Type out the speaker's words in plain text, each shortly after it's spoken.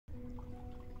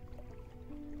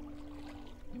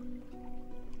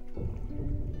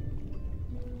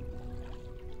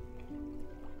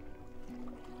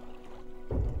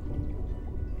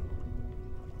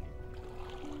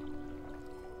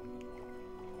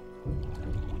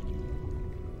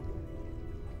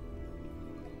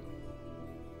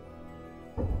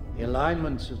The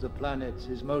alignments of the planets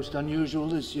is most unusual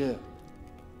this year.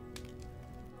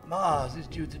 Mars is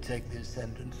due to take the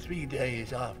ascendant 3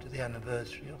 days after the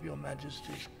anniversary of Your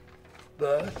Majesty's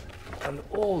birth, and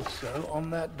also on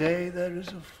that day there is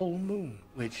a full moon,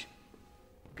 which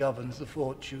governs the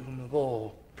fortune of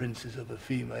all princes of the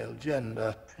female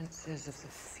gender. Princes of the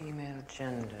female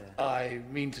gender. I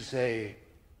mean to say,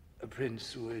 a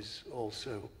prince who is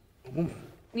also a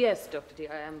woman. Yes, Dr. D,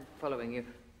 I am following you.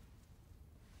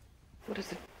 What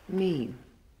does it mean?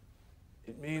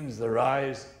 It means the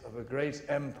rise of a great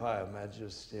empire,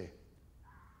 Majesty, and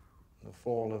the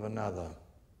fall of another.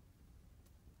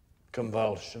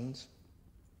 Convulsions.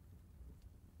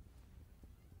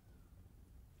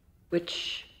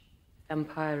 Which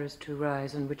empire is to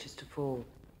rise and which is to fall?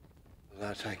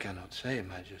 That I cannot say,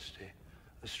 Majesty.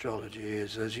 Astrology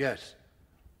is, as yet,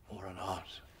 more an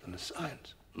art than a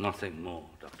science. Nothing more,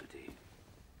 Dr. D.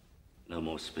 No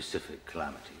more specific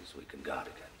calamities we can guard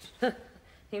against.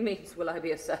 He means, will I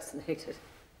be assassinated?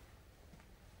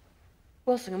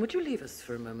 Walsingham, would you leave us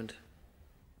for a moment?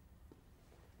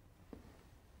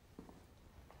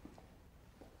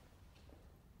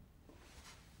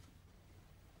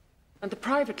 And the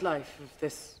private life of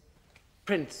this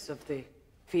prince of the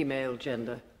female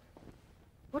gender.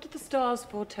 What did the stars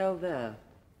foretell there?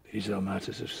 These are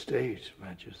matters of state,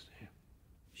 Majesty.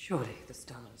 Surely the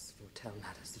stars foretell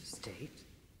matters of state,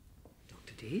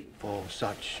 Dr. D? For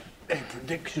such a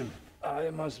prediction, I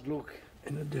must look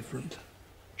in a different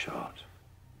chart.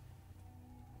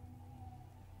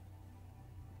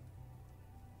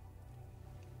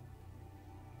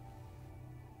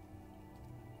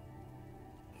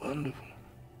 Wonderful.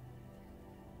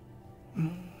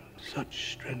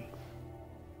 Such strength.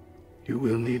 You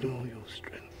will need all your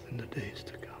strength in the days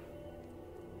to come.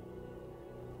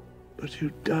 But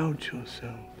you doubt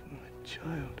yourself, my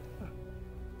child.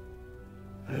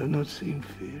 I have not seen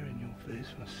fear in your face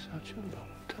for such a long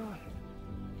time.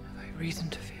 Have I reason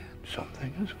to fear?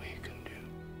 Something as we can do.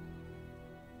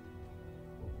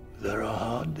 There are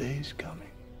hard days coming.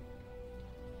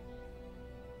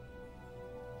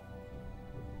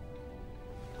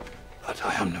 But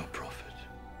I am no prophet.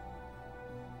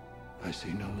 I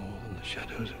see no more than the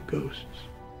shadows of ghosts.